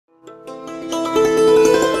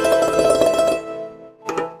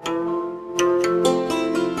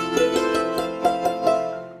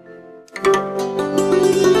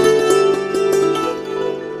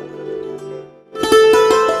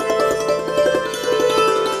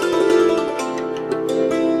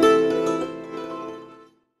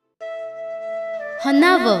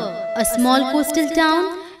a small coastal town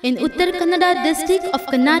in Uttar Kannada district of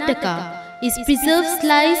Karnataka, is preserved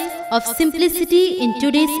slice of simplicity in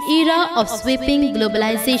today's era of sweeping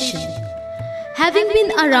globalization. Having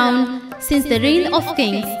been around since the reign of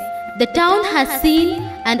kings, the town has seen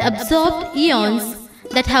and absorbed eons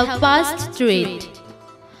that have passed through it.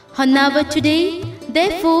 Honavar today,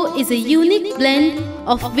 therefore, is a unique blend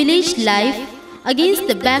of village life against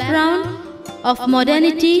the background of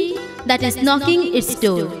modernity that is knocking its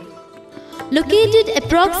door. Located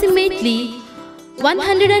approximately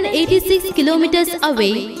 186 kilometers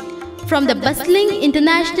away from the bustling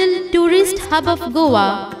international tourist hub of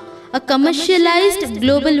Goa, a commercialized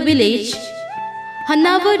global village,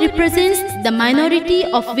 Honavar represents the minority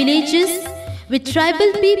of villages with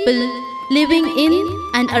tribal people living in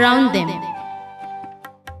and around them.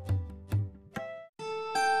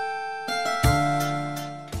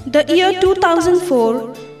 The year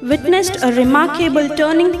 2004 witnessed a remarkable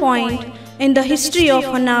turning point in the history of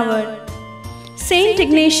Honavar. St.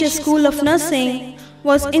 Ignatius School of Nursing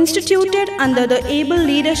was instituted under the able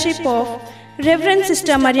leadership of Reverend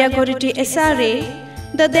Sister Maria Goriti SRA,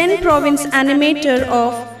 the then province animator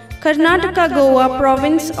of Karnataka Goa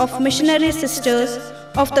Province of Missionary Sisters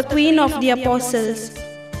of the Queen of the Apostles.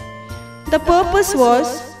 The purpose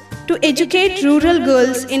was to educate rural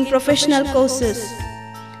girls in professional courses,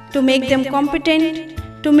 to make them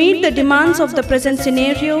competent to meet the demands of the present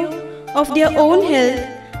scenario of their own health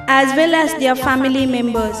as well as their family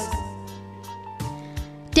members.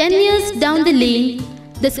 10 years down the lane,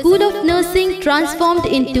 the School of Nursing transformed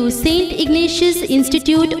into St. Ignatius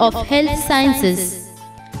Institute of Health Sciences.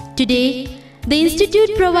 Today, the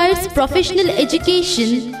institute provides professional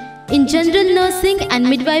education in general nursing and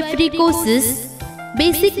midwifery courses,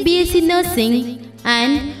 basic BSc nursing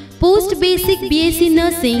and post-basic BSc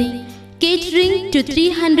nursing, catering to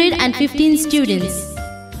 315 students.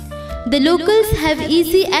 The locals have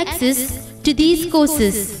easy access to these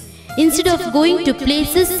courses instead of going to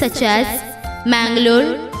places such as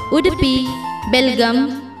Mangalore, Udupi,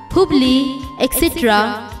 Belgaum, Hubli,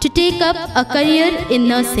 etc. to take up a career in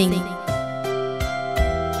nursing.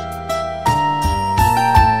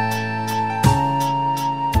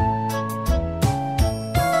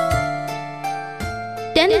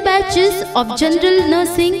 Ten batches of general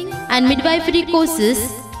nursing and midwifery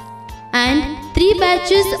courses and 3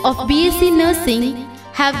 batches of BSc nursing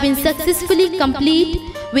have been successfully complete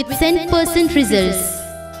with 100% results.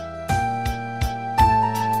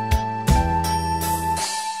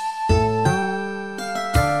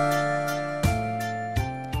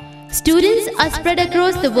 Students are spread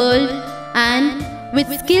across the world and, with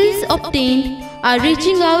skills obtained, are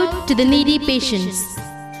reaching out to the needy patients.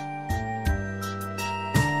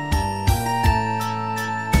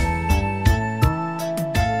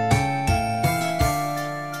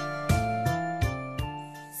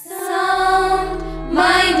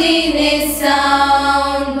 Mind is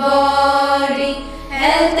sound body,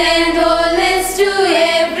 health and wholeness to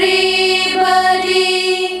everybody,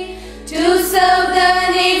 to serve the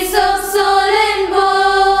needs of soul and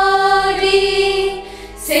body.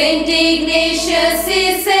 Saint Ignatius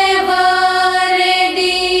is ever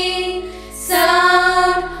ready.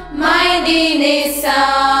 Sound mind in a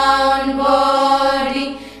sound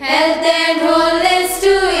body, health and wholeness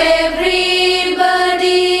to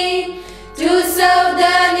everybody, to serve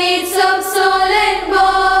the needs of soul and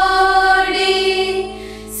body.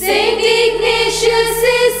 Saint Ignatius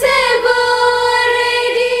is ever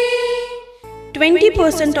ready.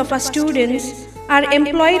 20% of our students are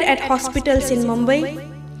employed at hospitals in Mumbai.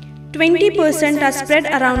 20% are spread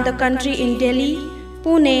around the country in Delhi,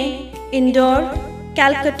 Pune, Indore,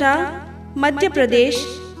 Calcutta, Madhya Pradesh,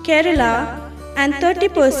 Kerala, and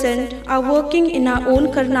 30% are working in our own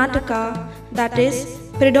Karnataka, that is,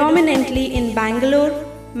 predominantly in Bangalore,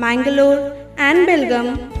 Mangalore, and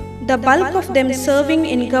Belgaum, the bulk of them serving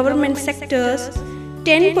in government sectors.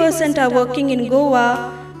 10% are working in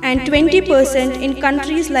Goa, and 20% in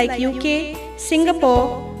countries like UK,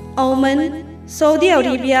 Singapore, Oman, Saudi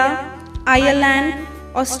Arabia, Ireland,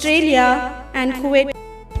 Australia, and Kuwait.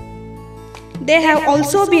 They have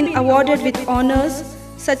also been awarded with honors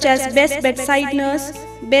such as Best Bedside Nurse,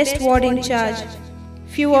 Best Ward in Charge.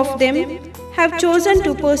 Few of them have chosen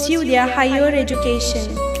to pursue their higher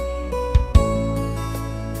education.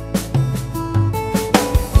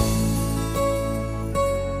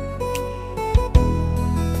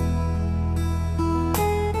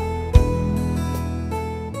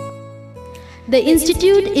 The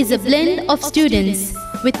institute is a blend of students,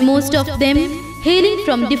 with most of them hailing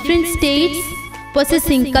from different states,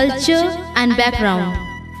 possessing culture and background.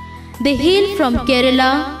 They hail from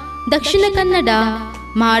Kerala, Dakshina Kannada,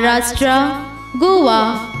 Maharashtra,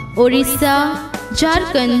 Goa, Orissa,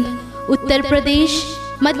 Jharkhand, Uttar Pradesh,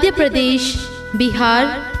 Madhya Pradesh,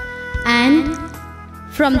 Bihar, and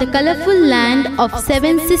from the colorful land of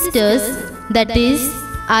seven sisters, that is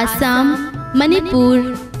Assam,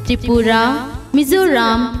 Manipur, Tripura,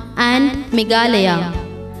 Mizoram, and Meghalaya.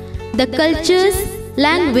 The cultures,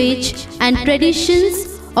 language, and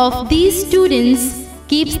traditions of these students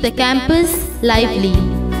keeps the campus lively.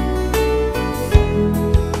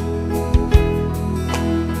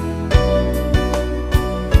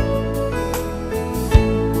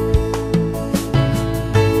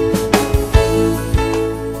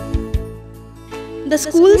 The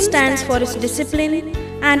school stands for its discipline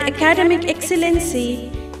and academic excellency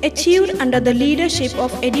achieved under the leadership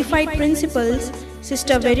of edified principals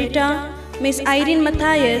Sister Verita, Miss Irene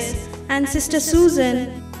Matthias, and Sister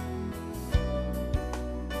Susan,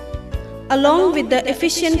 along with the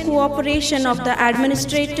efficient cooperation of the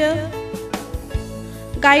administrator,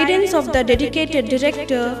 guidance of the dedicated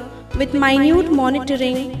director with minute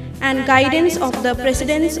monitoring and guidance of the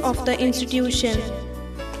presidents of the institution.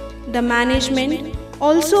 The management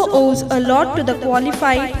also owes a lot to the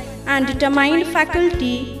qualified and determined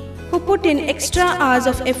faculty who put in extra hours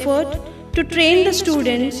of effort to train the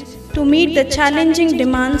students to meet the challenging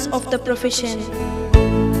demands of the profession.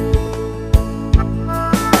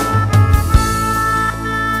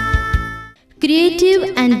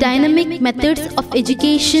 Creative and dynamic methods of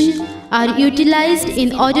education are utilized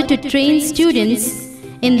in order to train students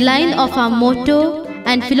in line of our motto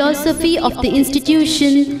and philosophy of the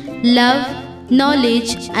institution: love,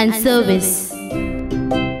 knowledge, and service.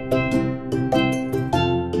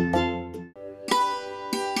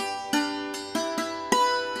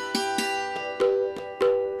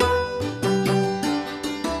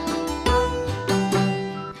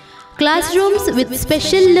 Classrooms with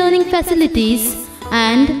special learning facilities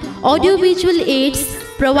and audiovisual aids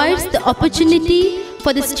provides the opportunity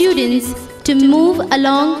for the students to move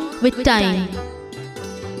along with time.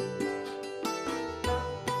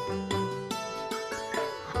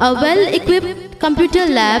 A well-equipped computer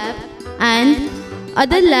lab and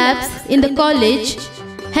other labs in the college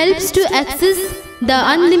helps to access the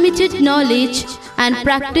unlimited knowledge and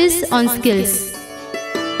practice on skills.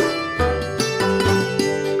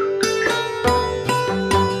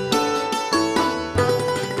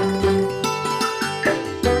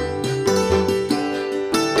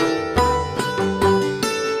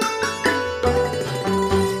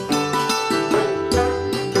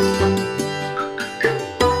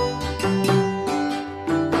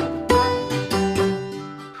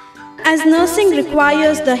 As nursing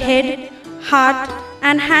requires the head, heart,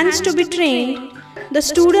 and hands to be trained, the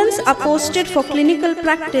students are posted for clinical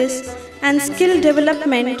practice and skill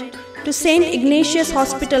development to St. Ignatius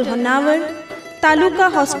Hospital, Honavar,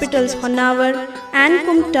 Taluka Hospitals, Honavar and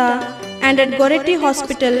Kumta, and at Goretti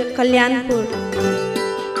Hospital, Kalyanpur.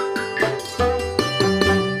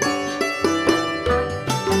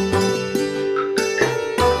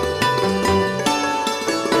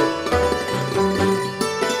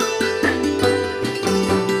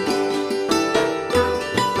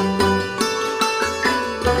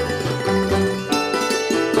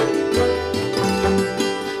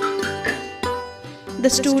 The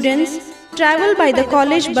students travel by the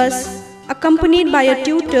college bus accompanied by a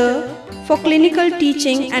tutor for clinical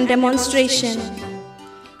teaching and demonstration.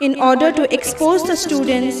 In order to expose the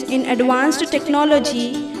students in advanced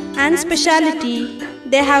technology and specialty,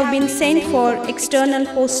 they have been sent for external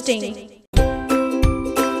posting.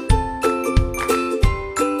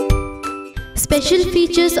 Special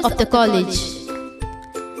features of the college.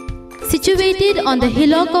 Situated on the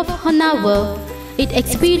hillock of Honavar, it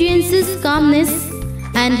experiences calmness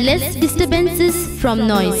and less disturbances from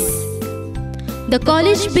noise. The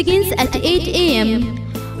college begins at 8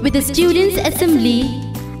 a.m. with the students' assembly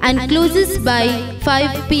and closes by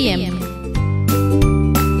 5 p.m.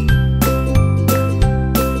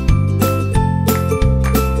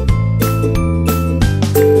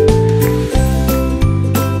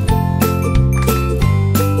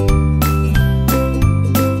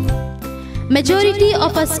 Majority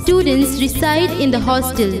of our students reside in the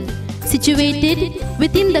hostel, situated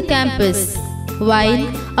within the campus,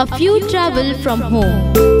 while a few travel from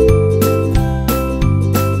home.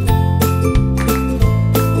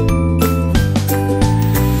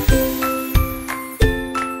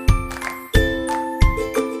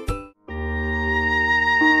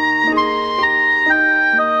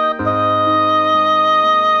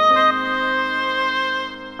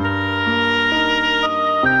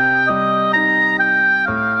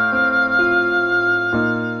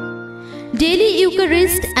 Daily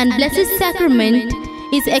Eucharist and Blessed Sacrament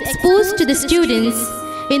is exposed to the students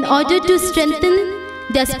in order to strengthen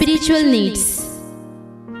their spiritual needs.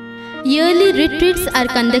 Yearly retreats are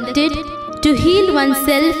conducted to heal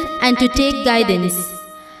oneself and to take guidance.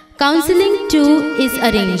 Counseling too is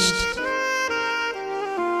arranged.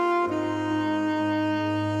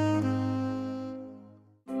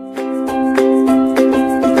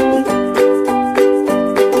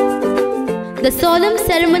 The solemn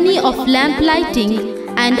ceremony of lamp lighting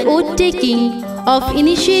and oath-taking of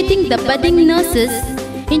initiating the budding nurses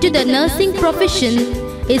into the nursing profession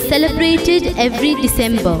is celebrated every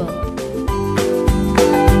December.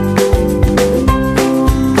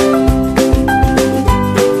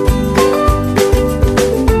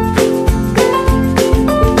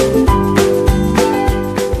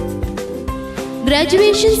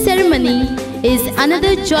 Graduation ceremony is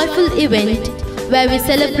another joyful event where we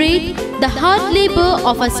celebrate the hard labor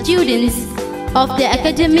of our students of their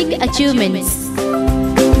academic achievements.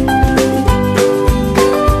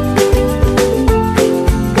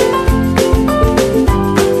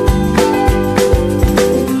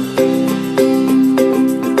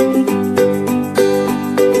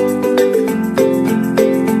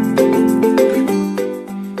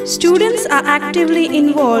 Students are actively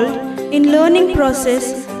involved in learning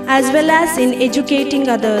process as well as in educating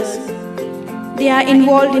others. They are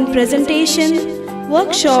involved in presentation,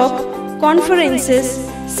 workshop, conferences,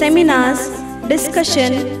 seminars,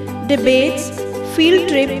 discussion, debates, field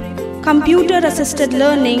trip, computer-assisted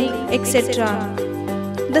learning, etc.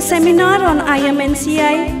 The seminar on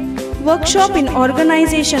IMNCI, workshop in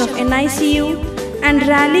organization of NICU, and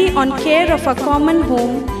rally on care of a common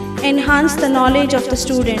home enhance the knowledge of the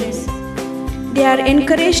students. They are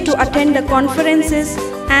encouraged to attend the conferences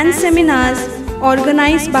and seminars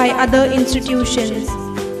organized by other institutions.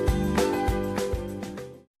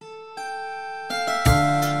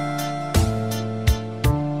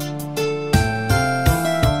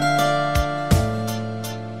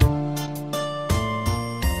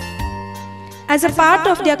 As a part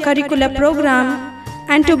of their curricular program,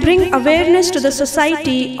 and to bring awareness to the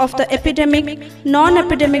society of the epidemic,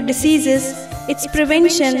 non-epidemic diseases, its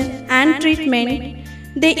prevention and treatment,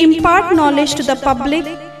 they impart knowledge to the public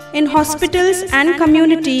in hospitals and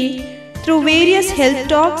community through various health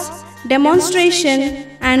talks, demonstration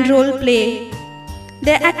and role play.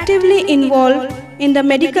 They are actively involved in the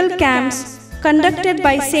medical camps conducted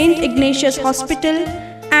by St. Ignatius Hospital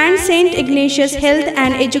and St. Ignatius Health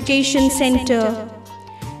and Education Center.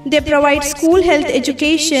 They provide school health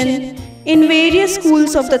education in various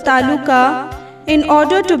schools of the taluka in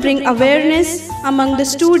order to bring awareness among the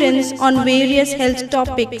students on various health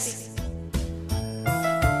topics.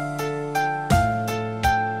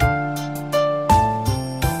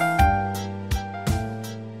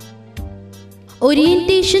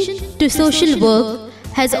 Orientation to social work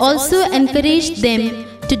has also encouraged them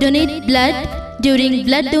to donate blood during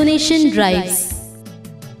blood donation drives.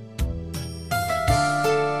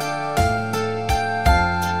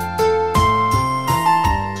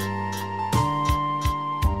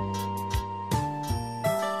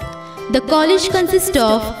 The college consists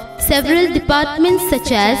of several departments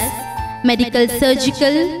such as medical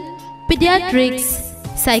surgical, pediatrics,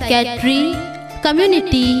 psychiatry,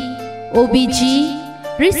 community,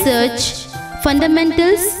 OBG, research,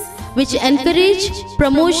 fundamentals, which encourage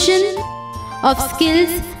promotion of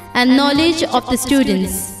skills and knowledge of the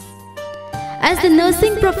students. As the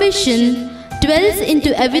nursing profession dwells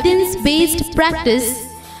into evidence-based practice,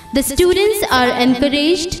 the students are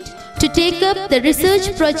encouraged to take up the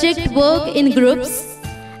research project work in groups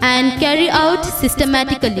and carry out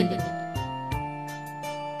systematically.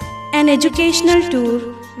 An educational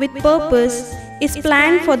tour with purpose is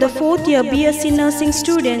planned for the 4th year BSc Nursing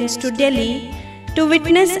students to Delhi to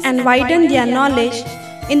witness and widen their knowledge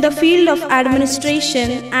in the field of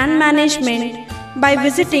administration and management by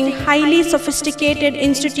visiting highly sophisticated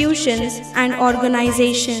institutions and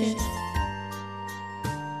organizations.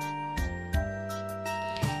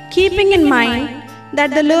 Keeping in mind that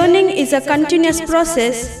the learning is a continuous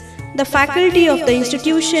process, the faculty of the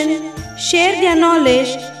institution share their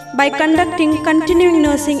knowledge by conducting continuing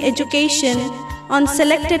nursing education on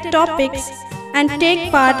selected topics and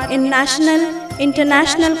take part in national,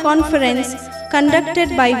 international conference conducted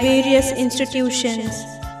by various institutions.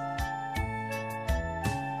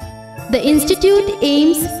 The institute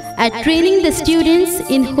aims at training the students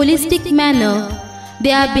in holistic manner. They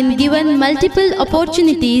have been given multiple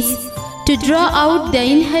opportunities to draw out their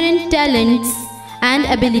inherent talents and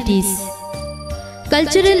abilities.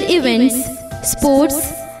 Cultural events,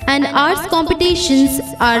 sports, and arts competitions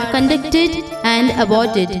are conducted and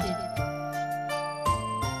awarded.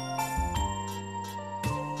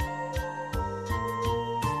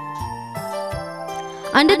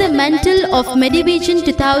 Under the mantle of Medivision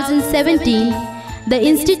 2017, the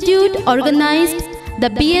Institute organized the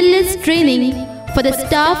BLS training for the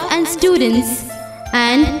staff and students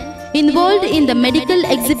and involved in the medical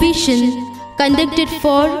exhibition conducted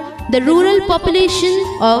for the rural population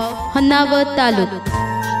of Honavar Taluk.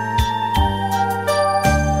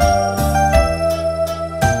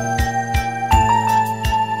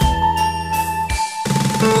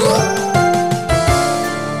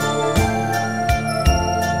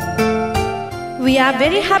 We are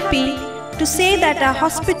very happy to say that our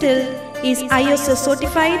hospital is ISO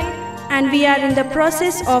certified and we are in the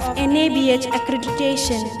process of NABH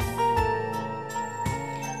accreditation.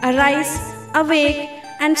 Arise, awake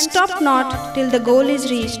and stop not till the goal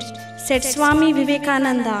is reached, said Swami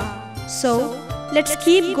Vivekananda. So, let's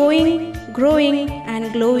keep going, growing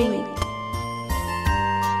and glowing.